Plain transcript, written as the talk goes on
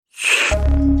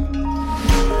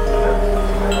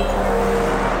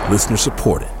Listener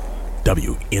supported.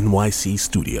 WNYC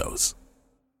Studios.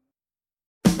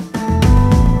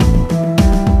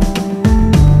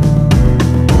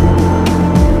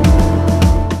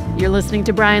 You're listening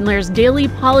to Brian Lair's Daily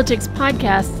Politics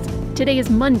Podcast. Today is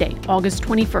Monday, August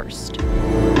 21st.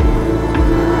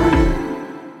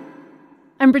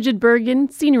 I'm Bridget Bergen,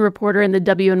 senior reporter in the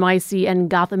WNYC and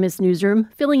Gothamist newsroom,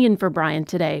 filling in for Brian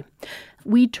today.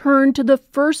 We turn to the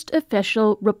first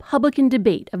official Republican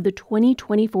debate of the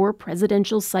 2024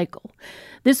 presidential cycle.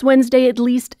 This Wednesday, at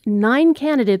least 9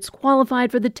 candidates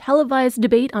qualified for the televised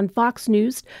debate on Fox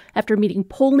News after meeting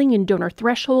polling and donor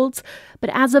thresholds. But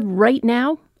as of right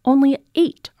now, only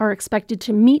 8 are expected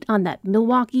to meet on that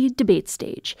Milwaukee debate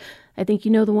stage. I think you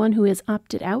know the one who has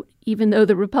opted out, even though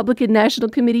the Republican National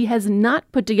Committee has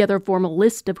not put together a formal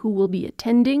list of who will be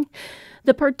attending.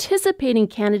 The participating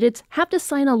candidates have to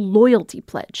sign a loyalty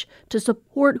pledge to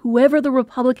support whoever the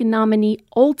Republican nominee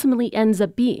ultimately ends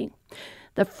up being.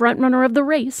 The frontrunner of the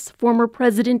race, former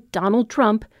President Donald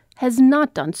Trump, has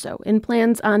not done so and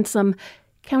plans on some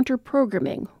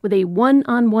counter-programming with a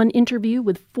one-on-one interview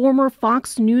with former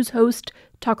Fox News host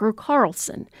Tucker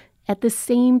Carlson at the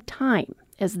same time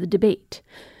as the debate.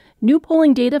 New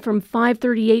polling data from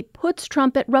 538 puts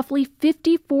Trump at roughly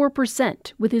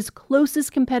 54%, with his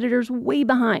closest competitors way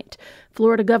behind.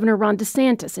 Florida Governor Ron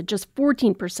DeSantis at just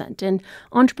 14% and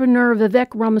entrepreneur Vivek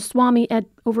Ramaswamy at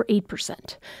over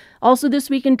 8%. Also this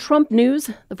week in Trump news,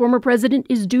 the former president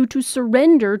is due to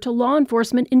surrender to law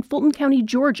enforcement in Fulton County,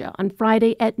 Georgia on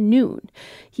Friday at noon.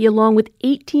 He, along with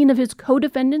 18 of his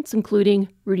co-defendants, including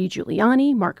Rudy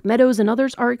Giuliani, Mark Meadows, and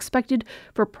others, are expected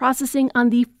for processing on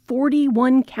the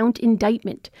 41-count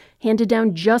indictment handed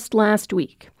down just last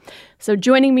week. So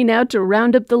joining me now to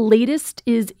round up the latest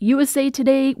is USA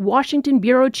Today Washington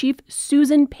Bureau Chief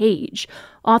Susan Page,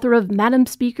 author of Madam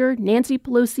Speaker, Nancy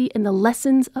Pelosi, and the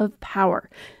Lessons of Power.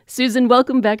 Susan,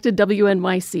 welcome back to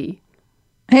WNYC.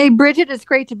 Hey, Bridget, it's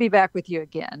great to be back with you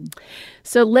again.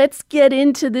 So let's get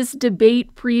into this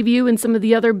debate preview and some of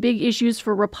the other big issues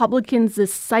for Republicans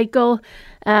this cycle.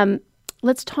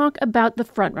 Let's talk about the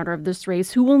frontrunner of this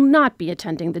race, who will not be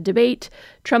attending the debate.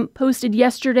 Trump posted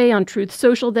yesterday on Truth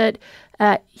Social that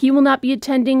he will not be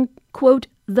attending, quote,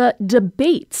 the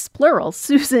debates, plural.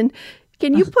 Susan,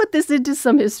 can you put this into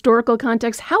some historical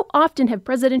context? How often have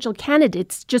presidential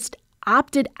candidates just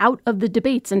opted out of the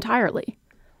debates entirely?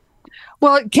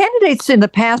 Well, candidates in the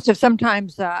past have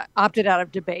sometimes opted out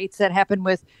of debates. That happened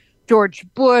with George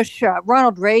Bush.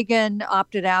 Ronald Reagan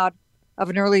opted out of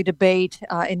an early debate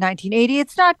in 1980.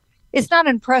 It's not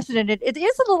unprecedented. It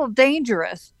is a little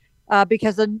dangerous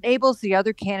because it enables the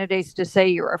other candidates to say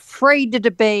you're afraid to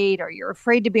debate or you're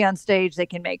afraid to be on stage. They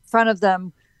can make fun of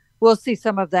them. We'll see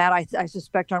some of that, I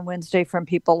suspect, on Wednesday from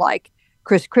people like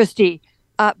Chris Christie.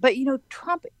 But, you know,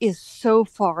 Trump is so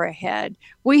far ahead.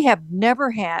 We have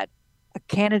never had a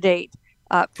candidate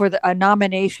for a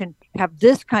nomination have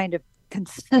this kind of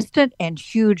consistent and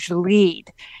huge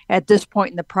lead at this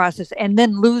point in the process and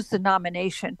then lose the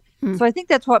nomination. So I think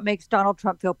that's what makes Donald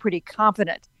Trump feel pretty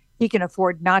confident he can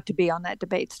afford not to be on that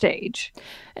debate stage.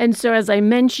 And so, as I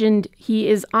mentioned, he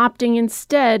is opting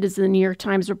instead, as the New York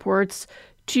Times reports,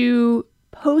 to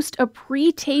post a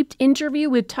pre-taped interview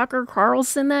with Tucker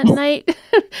Carlson that night.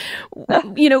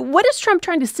 You know, what is Trump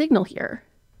trying to signal here?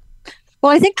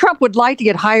 Well, I think Trump would like to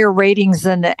get higher ratings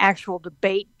than the actual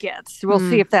debate gets. We'll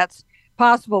see if that's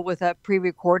possible with a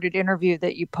pre-recorded interview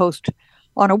that you post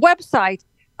on a website.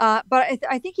 But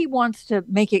I think he wants to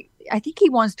make it. I think he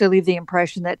wants to leave the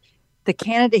impression that the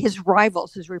candidate, his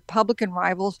rivals, his Republican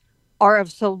rivals, are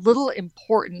of so little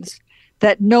importance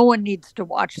that no one needs to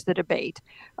watch the debate.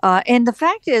 And the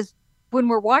fact is, when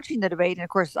we're watching the debate, and of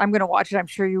course I'm going to watch it, I'm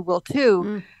sure you will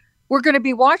too, we're going to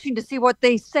be watching to see what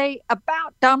they say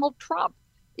about Donald Trump.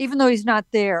 Even though he's not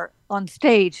there on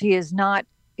stage, he is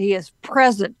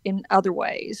present in other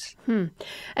ways.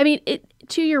 I mean,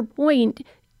 to your point,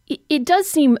 it does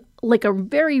seem like a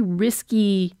very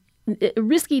risky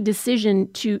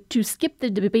decision to skip the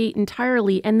debate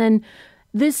entirely. And then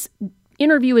this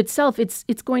interview itself, it's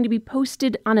going to be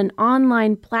posted on an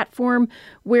online platform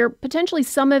where potentially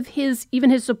some of his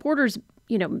supporters,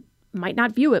 might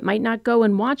not view it, might not go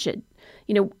and watch it.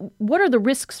 What are the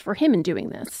risks for him in doing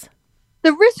this?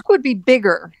 The risk would be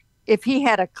bigger if he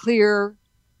had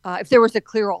if there was a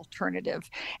clear alternative.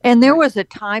 And there was a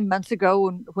time months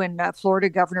ago when Florida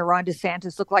Governor Ron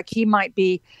DeSantis looked like he might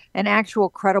be an actual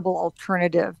credible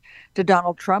alternative to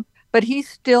Donald Trump. But he's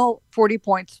still 40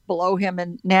 points below him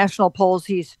in national polls.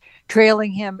 He's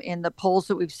trailing him in the polls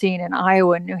that we've seen in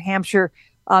Iowa and New Hampshire.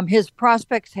 His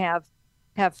prospects have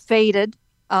faded.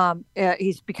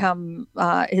 He's become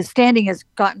his standing has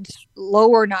gotten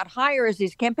lower, not higher, as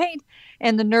he's campaigned,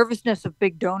 and the nervousness of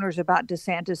big donors about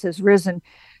DeSantis has risen.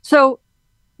 So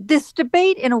this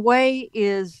debate, in a way,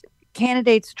 is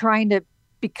candidates trying to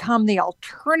become the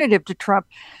alternative to Trump,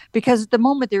 because at the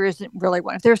moment there isn't really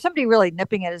one. If there's somebody really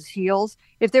nipping at his heels,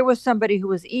 if there was somebody who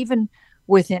was even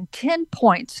within 10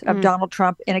 points of Donald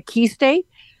Trump in a key state,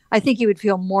 I think he would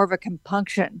feel more of a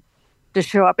compunction to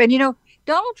show up. And,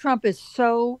 Donald Trump is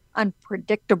so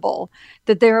unpredictable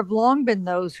that there have long been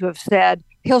those who have said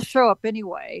he'll show up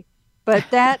anyway, but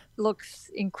that looks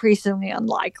increasingly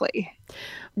unlikely.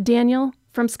 Daniel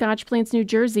from Scotch Plains, New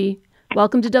Jersey,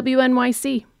 welcome to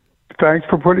WNYC. Thanks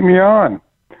for putting me on.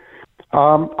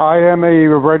 I am a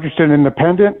registered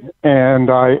independent, and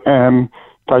I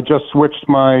just switched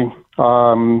my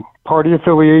party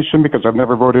affiliation because I've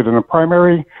never voted in a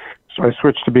primary, so I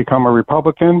switched to become a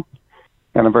Republican.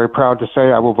 And I'm very proud to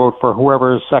say I will vote for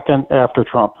whoever is second after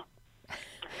Trump.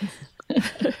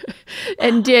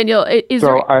 And Daniel,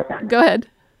 go ahead.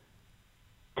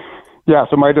 Yeah,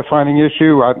 so my defining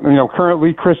issue,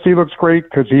 currently Christie looks great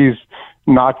because he's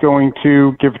not going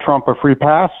to give Trump a free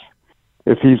pass.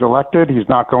 If he's elected, he's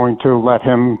not going to let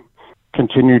him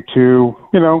continue to,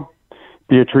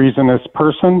 be a treasonous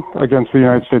person against the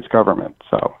United States government.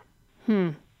 So.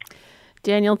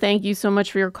 Daniel, thank you so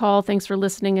much for your call. Thanks for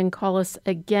listening, and call us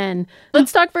again.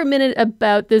 Let's talk for a minute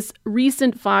about this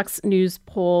recent Fox News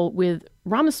poll with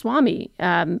Ramaswamy,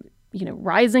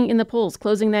 rising in the polls,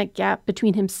 closing that gap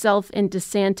between himself and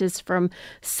DeSantis from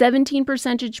 17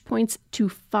 percentage points to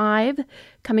 5,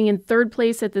 coming in third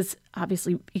place at this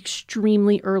obviously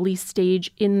extremely early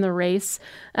stage in the race.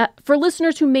 For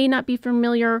listeners who may not be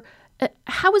familiar,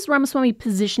 how is Ramaswamy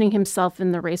positioning himself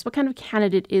in the race? What kind of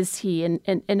candidate is he?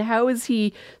 And how is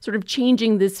he sort of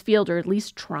changing this field, or at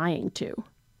least trying to?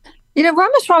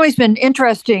 Ramaswamy's been an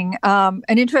interesting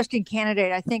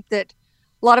candidate. I think that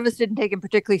a lot of us didn't take him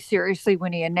particularly seriously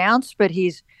when he announced, but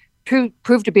he's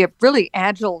proved to be a really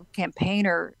agile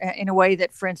campaigner in a way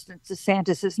that, for instance,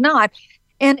 DeSantis is not.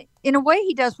 And in a way,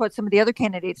 he does what some of the other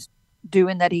candidates do,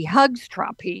 in that he hugs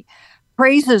Trump. He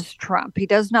praises Trump. He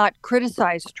does not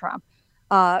criticize Trump.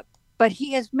 But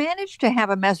he has managed to have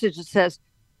a message that says,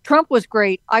 Trump was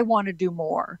great. I want to do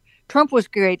more. Trump was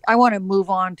great. I want to move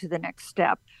on to the next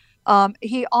step.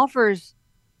 He offers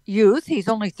youth. He's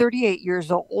only 38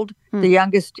 years old, the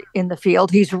youngest in the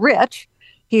field. He's rich.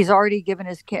 He's already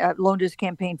given loaned his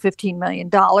campaign $15 million.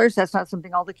 That's not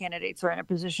something all the candidates are in a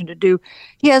position to do.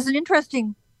 He has an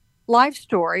interesting life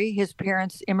story. His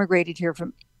parents immigrated here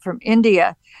from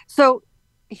India. So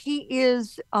he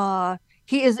is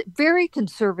very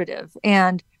conservative,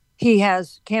 and he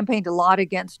has campaigned a lot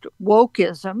against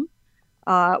wokeism,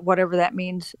 whatever that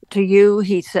means to you.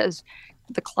 He says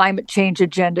the climate change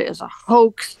agenda is a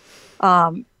hoax.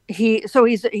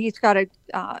 He's got a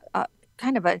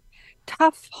kind of a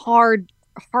tough, hard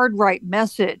right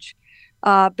message,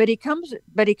 but he comes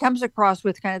across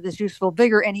with kind of this useful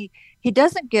vigor, and he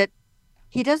doesn't get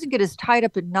as tied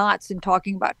up in knots in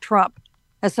talking about Trump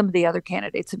as some of the other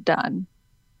candidates have done.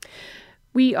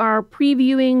 We are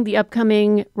previewing the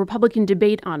upcoming Republican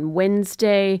debate on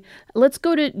Wednesday. Let's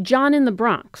go to John in the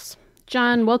Bronx.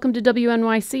 John, welcome to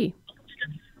WNYC.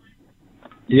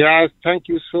 Yes, thank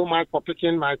you so much for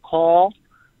picking my call.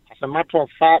 As a matter of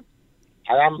fact,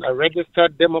 I am a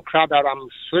registered Democrat that I'm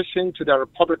switching to the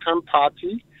Republican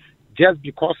Party just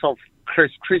because of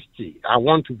Chris Christie. I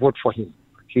want to vote for him.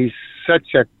 He's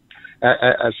such a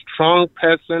strong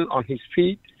person on his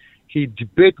feet. He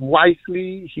debates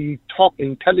wisely, he talks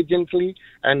intelligently,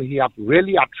 and he has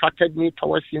really attracted me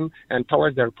towards him and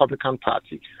towards the Republican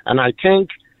Party. And I think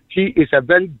he is a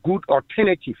very good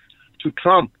alternative to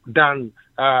Trump than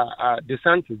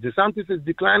DeSantis. DeSantis is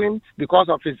declining because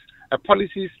of his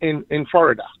policies in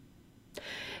Florida.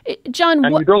 John,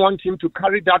 and we don't want him to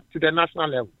carry that to the national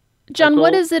level. John,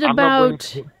 what is it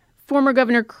about former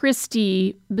Governor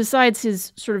Christie, besides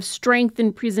his sort of strength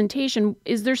in presentation?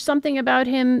 Is there something about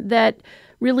him that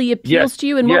really appeals to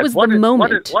you? And what was the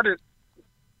moment? What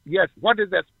is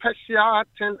the special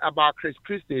thing about Chris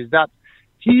Christie is that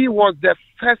he was the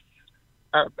first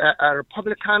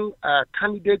Republican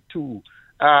candidate to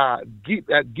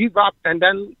give up and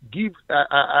then give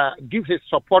his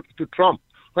support to Trump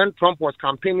when Trump was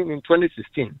campaigning in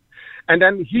 2016. And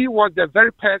then he was the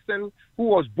very person who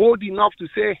was bold enough to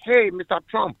say, hey, Mr.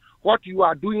 Trump, what you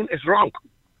are doing is wrong.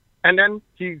 And then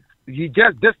he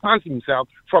just distanced himself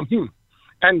from him.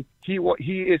 And he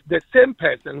is the same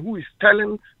person who is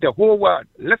telling the whole world,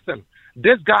 listen,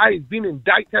 this guy is being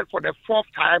indicted for the 4th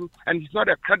time, and he's not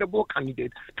a credible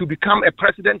candidate to become a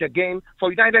president again for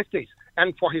the United States.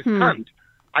 And for his stand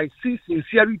I see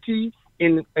sincerity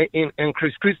in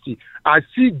Chris Christie. I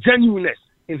see genuineness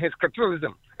in his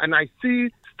criticism, and I see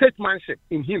statesmanship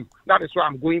in him. That is why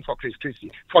I'm going for Chris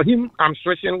Christie. For him, I'm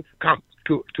switching camp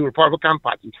to Republican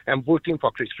Party and voting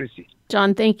for Chris Christie.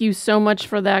 John, thank you so much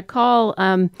for that call.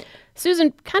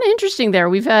 Susan, kind of interesting there.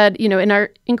 We've had, in our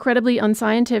incredibly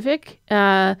unscientific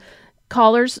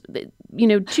callers,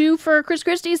 2 for Chris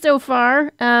Christie so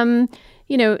far. Any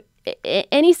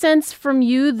sense from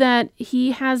you that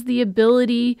he has the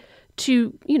ability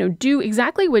to, do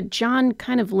exactly what John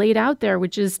kind of laid out there,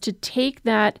 which is to take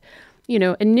that,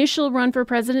 initial run for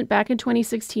president back in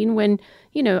 2016 when,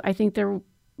 I think there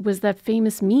was that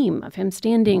famous meme of him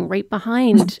standing right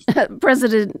behind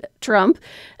President Trump,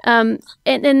 and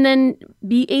then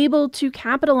be able to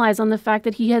capitalize on the fact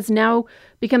that he has now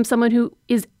become someone who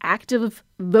is active,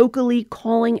 vocally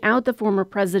calling out the former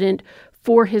president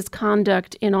for his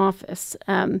conduct in office.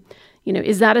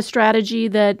 Is that a strategy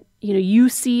that, you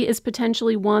see as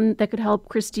potentially one that could help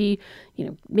Christie,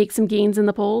 make some gains in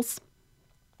the polls?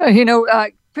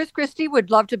 Chris Christie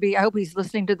would love to be, I hope he's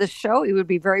listening to this show. He would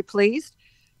be very pleased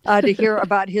to hear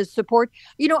about his support.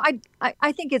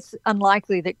 I think it's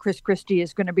unlikely that Chris Christie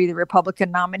is going to be the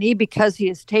Republican nominee because he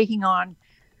is taking on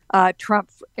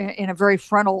Trump in a very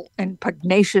frontal and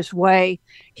pugnacious way.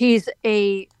 He's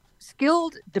a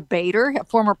skilled debater, a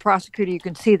former prosecutor. You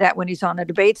can see that when he's on a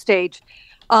debate stage.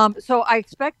 So I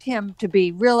expect him to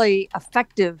be really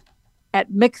effective at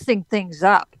mixing things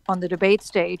up on the debate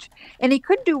stage. And he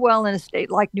could do well in a state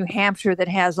like New Hampshire that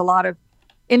has a lot of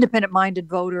independent-minded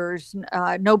voters,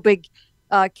 no big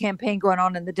campaign going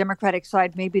on the Democratic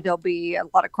side. Maybe there'll be a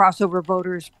lot of crossover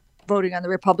voters voting on the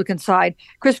Republican side.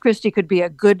 Chris Christie could be a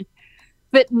good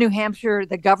fit in New Hampshire.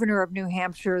 The governor of New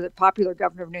Hampshire, the popular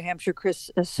governor of New Hampshire,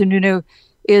 Chris Sununu,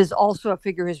 is also a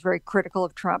figure who's very critical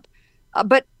of Trump.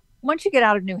 But once you get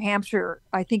out of New Hampshire,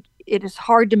 I think it is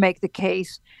hard to make the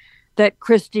case that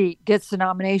Christie gets the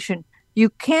nomination. You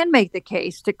can make the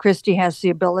case that Christie has the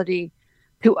ability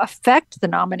to affect the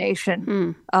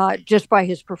nomination just by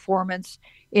his performance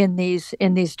in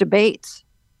these debates.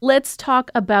 Let's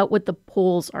talk about what the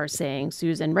polls are saying,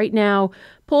 Susan. Right now,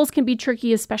 polls can be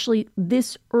tricky, especially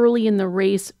this early in the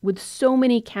race with so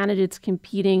many candidates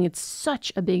competing. It's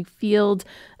such a big field.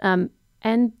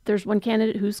 And there's one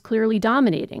candidate who's clearly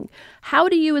dominating. How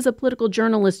do you, as a political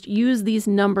journalist, use these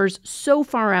numbers so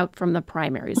far out from the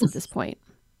primaries at this point?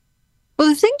 Well,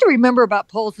 the thing to remember about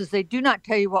polls is they do not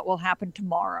tell you what will happen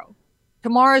tomorrow.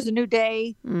 Tomorrow is a new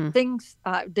day. Things,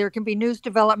 there can be news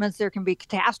developments, there can be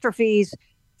catastrophes,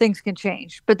 things can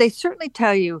change. But they certainly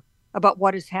tell you about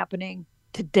what is happening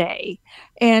today.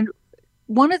 And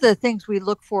one of the things we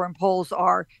look for in polls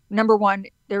are, number one,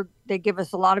 they give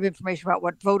us a lot of information about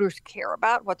what voters care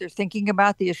about, what they're thinking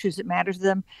about, the issues that matter to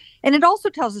them. And it also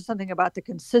tells us something about the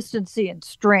consistency and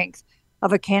strength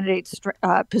of a candidate's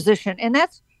position. And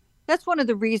that's one of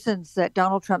the reasons that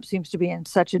Donald Trump seems to be in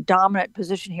such a dominant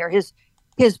position here. His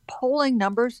polling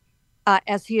numbers,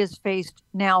 as he has faced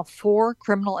now 4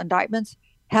 criminal indictments,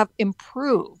 have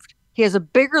improved. He has a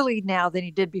bigger lead now than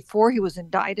he did before he was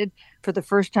indicted for the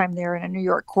first time there in a New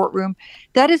York courtroom.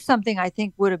 That is something I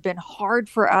think would have been hard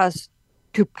for us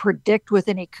to predict with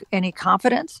any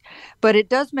confidence. But it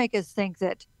does make us think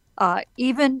that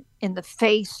even in the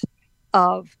face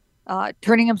of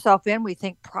turning himself in, we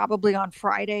think probably on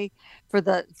Friday for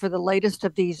the latest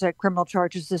of these criminal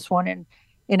charges, this one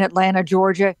in Atlanta,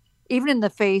 Georgia, even in the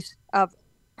face of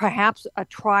perhaps a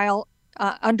trial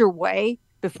underway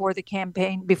before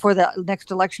the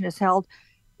next election is held,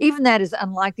 even that is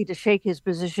unlikely to shake his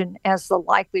position as the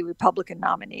likely Republican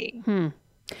nominee.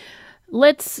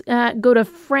 Let's go to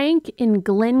Frank in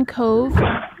Glen Cove.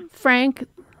 Frank,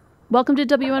 welcome to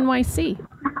WNYC.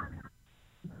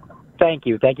 Thank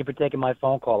you. Thank you for taking my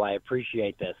phone call. I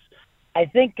appreciate this. I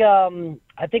think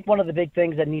one of the big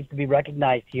things that needs to be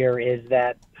recognized here is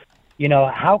that,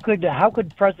 how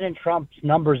could President Trump's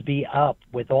numbers be up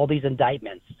with all these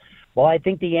indictments? Well, I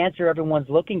think the answer everyone's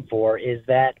looking for is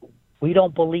that we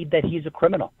don't believe that he's a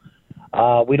criminal.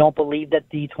 We don't believe that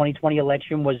the 2020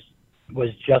 election was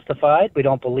justified. We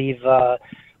don't believe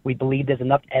we believe there's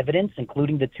enough evidence,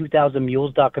 including the 2000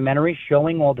 Mules documentary,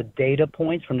 showing all the data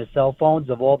points from the cell phones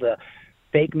of all the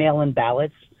fake mail-in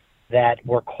ballots that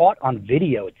were caught on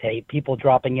videotape, people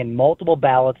dropping in multiple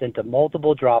ballots into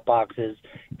multiple drop boxes.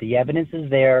 The evidence is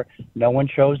there. No one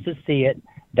chose to see it.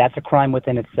 That's a crime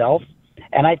within itself.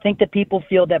 And I think that people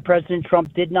feel that President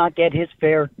Trump did not get his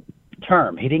fair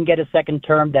term. He didn't get a second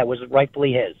term that was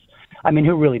rightfully his. I mean,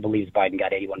 who really believes Biden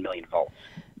got 81 million votes?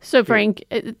 So, Frank,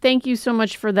 thank you so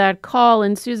much for that call.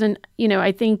 And Susan,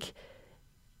 I think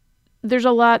there's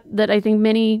a lot that I think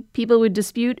many people would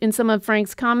dispute in some of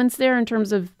Frank's comments there in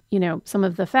terms of, some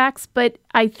of the facts. But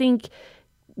I think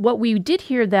what we did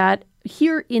hear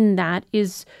in that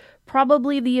is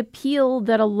probably the appeal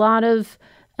that a lot of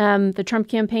the Trump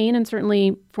campaign and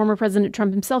certainly former President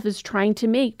Trump himself is trying to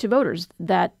make to voters,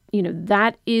 that,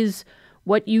 that is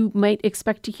what you might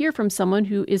expect to hear from someone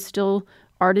who is still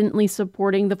ardently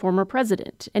supporting the former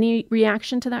president. Any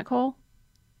reaction to that call?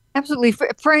 Absolutely.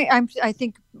 Frank, I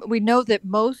think we know that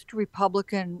most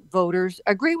Republican voters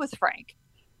agree with Frank.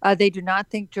 They do not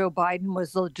think Joe Biden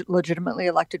was legitimately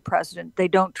elected president. They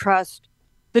don't trust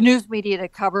the news media to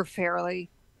cover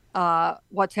fairly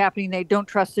what's happening. They don't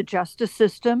trust the justice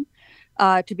system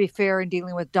to be fair in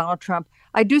dealing with Donald Trump.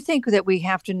 I do think that we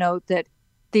have to note that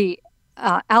the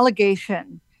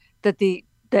allegation that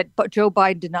Joe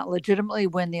Biden did not legitimately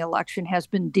win the election has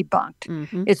been debunked.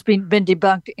 Mm-hmm. It's been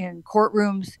debunked in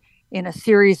courtrooms in a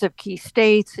series of key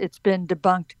states. It's been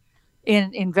debunked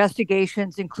in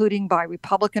investigations, including by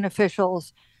Republican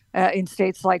officials in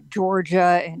states like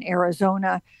Georgia and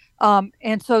Arizona.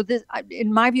 And so this,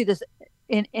 in my view, this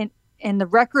in the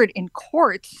record in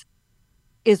courts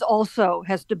has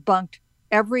debunked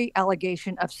every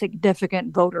allegation of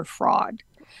significant voter fraud,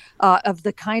 of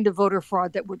the kind of voter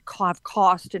fraud that would have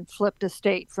cost and flipped a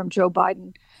state from Joe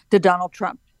Biden to Donald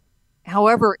Trump.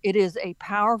 However, it is a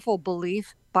powerful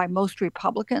belief by most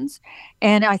Republicans,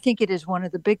 and I think it is one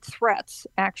of the big threats,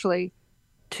 actually,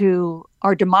 to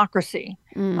our democracy.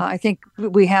 I think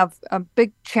we have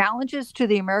big challenges to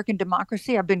the American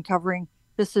democracy. I've been covering,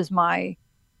 this is my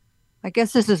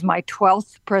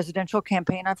 12th presidential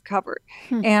campaign I've covered.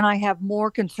 And I have more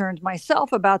concerns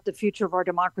myself about the future of our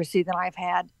democracy than I've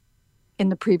had in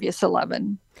the previous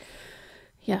 11.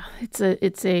 Yeah,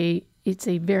 it's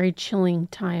a very chilling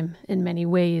time in many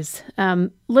ways.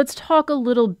 Let's talk a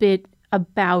little bit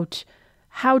about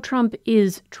how Trump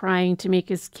is trying to make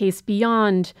his case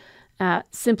beyond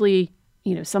simply,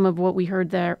 some of what we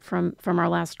heard there from our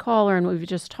last caller and what we've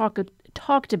just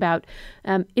talked about,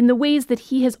 in the ways that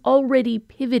he has already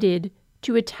pivoted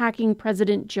to attacking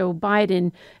President Joe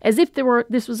Biden as if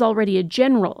this was already a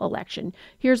general election.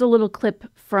 Here's a little clip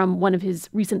from one of his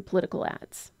recent political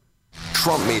ads.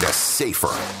 Trump made us safer,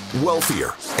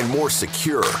 wealthier, and more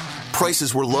secure.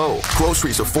 Prices were low,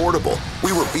 groceries affordable.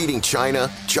 We were beating China,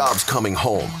 jobs coming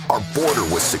home. Our border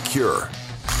was secure.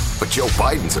 But Joe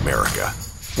Biden's America,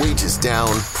 wages down,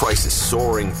 prices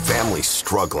soaring, families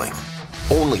struggling.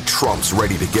 Only Trump's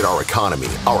ready to get our economy,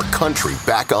 our country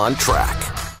back on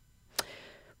track.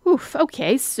 Oof.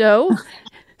 Okay, so,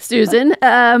 Susan,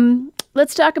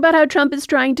 let's talk about how Trump is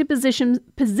trying to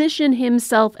position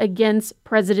himself against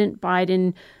President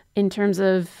Biden in terms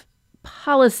of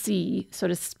policy, so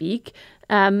to speak.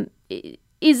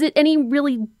 Is it any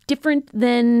really different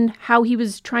than how he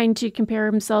was trying to compare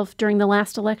himself during the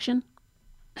last election?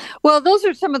 Well, those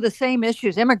are some of the same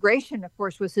issues. Immigration, of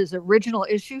course, was his original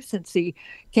issue since he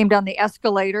came down the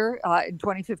escalator in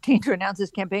 2015 to announce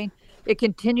his campaign. It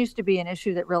continues to be an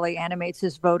issue that really animates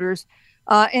his voters.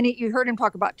 And you heard him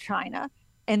talk about China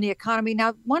and the economy.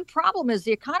 Now, one problem is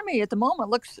the economy at the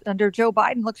moment under Joe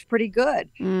Biden looks pretty good.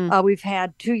 We've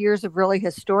had 2 years of really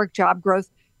historic job growth.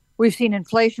 We've seen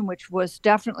inflation, which was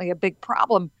definitely a big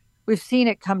problem. We've seen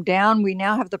it come down. We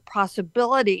now have the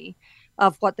possibility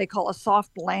of what they call a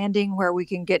soft landing, where we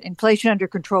can get inflation under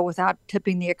control without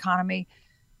tipping the economy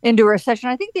into a recession.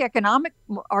 I think the economic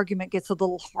argument gets a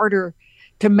little harder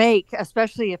to make,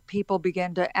 especially if people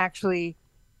begin to actually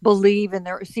believe and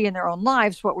see in their own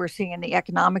lives what we're seeing in the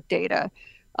economic data.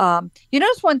 You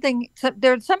notice one thing: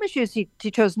 there are some issues he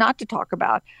chose not to talk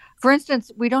about. For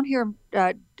instance, we don't hear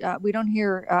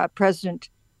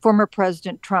former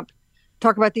President Trump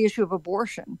talk about the issue of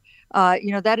abortion.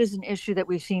 That is an issue that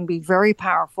we've seen be very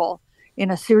powerful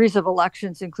in a series of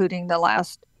elections, including the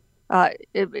last,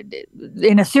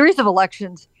 in a series of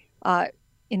elections,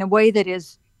 in a way that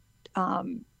is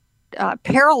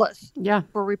perilous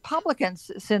for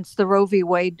Republicans, since the Roe v.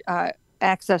 Wade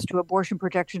access to abortion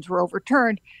protections were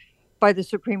overturned by the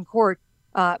Supreme Court.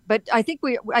 But I think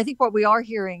what we are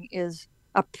hearing is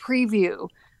a preview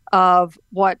of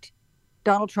what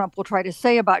Donald Trump will try to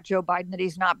say about Joe Biden, that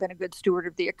he's not been a good steward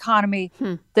of the economy,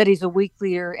 that he's a weak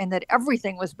leader, and that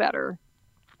everything was better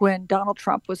when Donald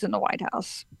Trump was in the White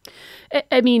House.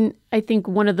 I mean, I think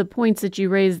one of the points that you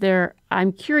raised there,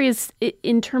 I'm curious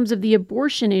in terms of the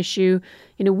abortion issue.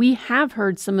 We have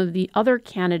heard some of the other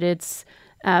candidates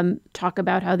talk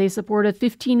about how they support a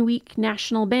 15-week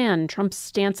national ban. Trump's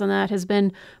stance on that has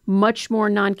been much more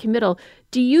non-committal.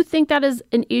 Do you think that is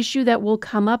an issue that will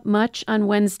come up much on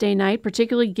Wednesday night,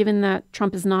 particularly given that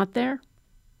Trump is not there?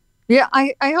 Yeah,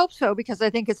 I hope so, because I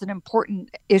think it's an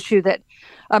important issue that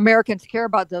Americans care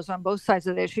about, those on both sides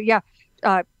of the issue. Yeah,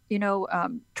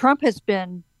 Trump has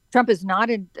not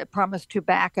promised to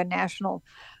back a national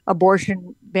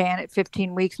abortion ban at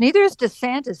 15 weeks. Neither is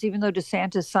DeSantis, even though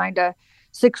DeSantis signed a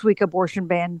 6-week abortion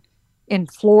ban in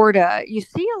Florida. You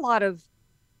see a lot of,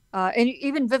 and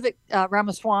even Vivek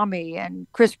Ramaswamy and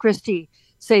Chris Christie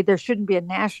say there shouldn't be a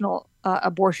national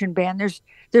abortion ban.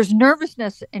 There's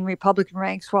nervousness in Republican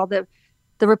ranks. While the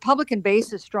Republican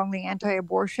base is strongly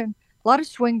anti-abortion, a lot of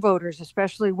swing voters,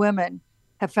 especially women,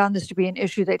 have found this to be an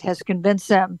issue that has convinced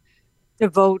them to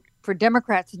vote for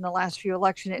Democrats in the last few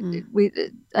elections.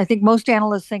 I think most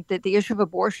analysts think that the issue of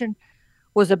abortion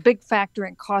was a big factor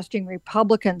in costing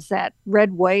Republicans that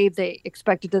red wave they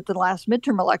expected at the last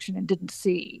midterm election and didn't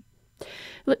see.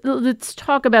 Let's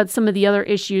talk about some of the other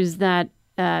issues that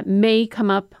may come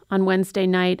up on Wednesday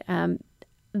night.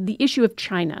 The issue of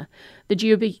China. The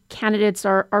GOP candidates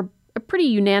are pretty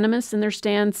unanimous in their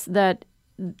stance that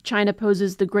China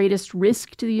poses the greatest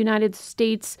risk to the United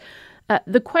States.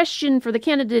 The question for the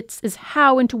candidates is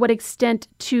how and to what extent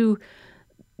to,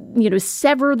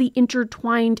 sever the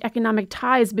intertwined economic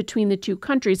ties between the two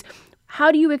countries.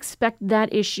 How do you expect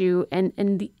that issue and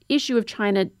the issue of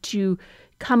China to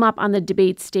come up on the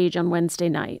debate stage on Wednesday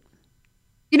night?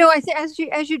 As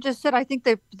you just said, I think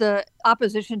the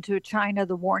opposition to China,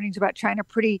 the warnings about China,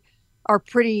 are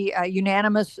pretty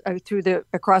unanimous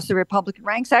across the Republican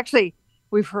ranks. Actually,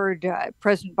 we've heard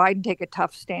President Biden take a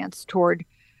tough stance toward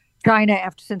China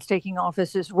since taking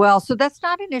office as well. So that's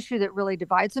not an issue that really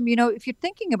divides them. If you're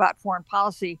thinking about foreign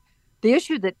policy, the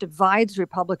issue that divides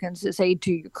Republicans is aid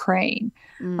to Ukraine,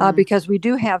 because we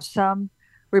do have some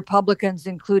Republicans,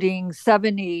 including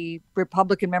 70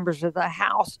 Republican members of the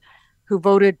House, who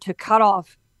voted to cut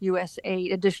off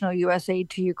additional U.S. aid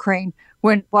to Ukraine,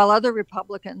 while other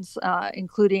Republicans,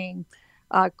 including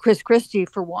Chris Christie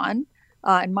for one,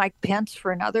 and Mike Pence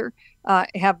for another,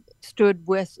 have stood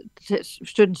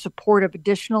in support of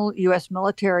additional U.S.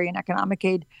 military and economic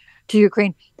aid to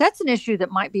Ukraine. That's an issue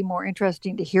that might be more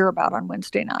interesting to hear about on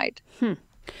Wednesday night.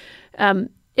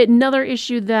 Another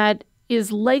issue that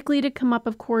is likely to come up,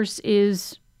 of course,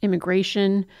 is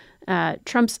immigration.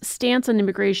 Trump's stance on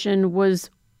immigration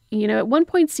was, at one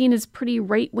point seen as pretty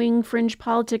right-wing fringe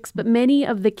politics, but many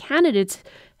of the candidates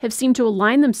have seemed to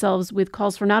align themselves with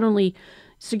calls for not only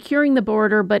securing the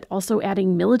border, but also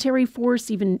adding military force,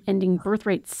 even ending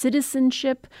birthright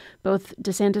citizenship. Both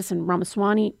DeSantis and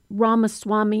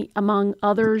Ramaswamy, among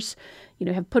others,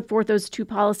 have put forth those two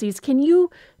policies. Can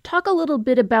you talk a little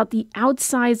bit about the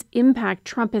outsized impact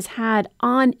Trump has had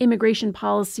on immigration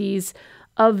policies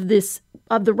of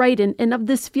the right and of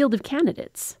this field of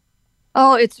candidates?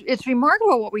 Oh, it's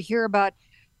remarkable what we hear about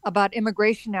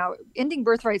immigration now. Ending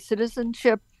birthright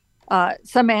citizenship.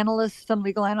 Some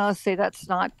legal analysts say that's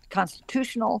not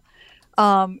constitutional.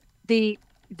 The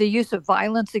use of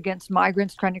violence against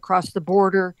migrants trying to cross the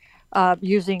border,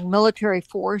 using military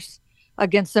force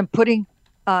against them, putting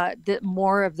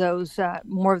more of those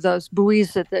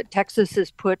buoys that Texas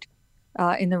has put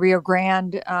in the Rio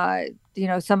Grande.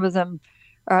 Some of them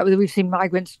we've seen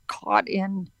migrants caught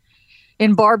in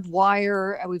barbed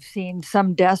wire. We've seen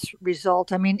some deaths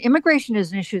result. I mean, immigration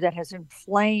is an issue that has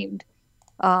inflamed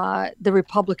the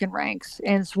Republican ranks,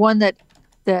 and it's one that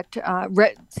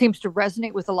seems to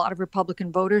resonate with a lot of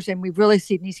Republican voters, and we've really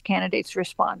seen these candidates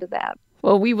respond to that.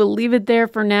 Well, we will leave it there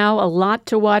for now. A lot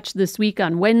to watch this week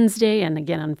on Wednesday and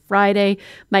again on Friday.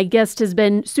 My guest has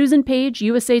been Susan Page,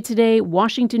 USA Today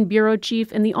Washington Bureau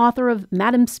Chief and the author of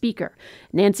Madam Speaker,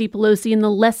 Nancy Pelosi and the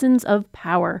Lessons of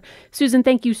Power. Susan,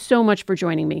 thank you so much for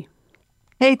joining me.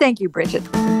 Hey, thank you, Bridget.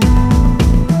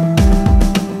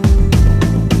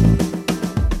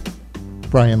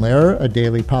 Brian Lehrer, a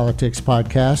daily politics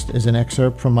podcast, is an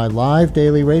excerpt from my live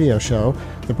daily radio show,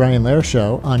 The Brian Lehrer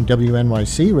Show, on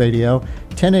WNYC Radio,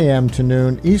 10 a.m. to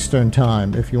noon Eastern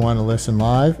Time, if you want to listen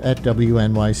live at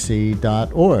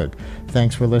wnyc.org.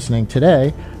 Thanks for listening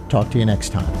today. Talk to you next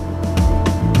time.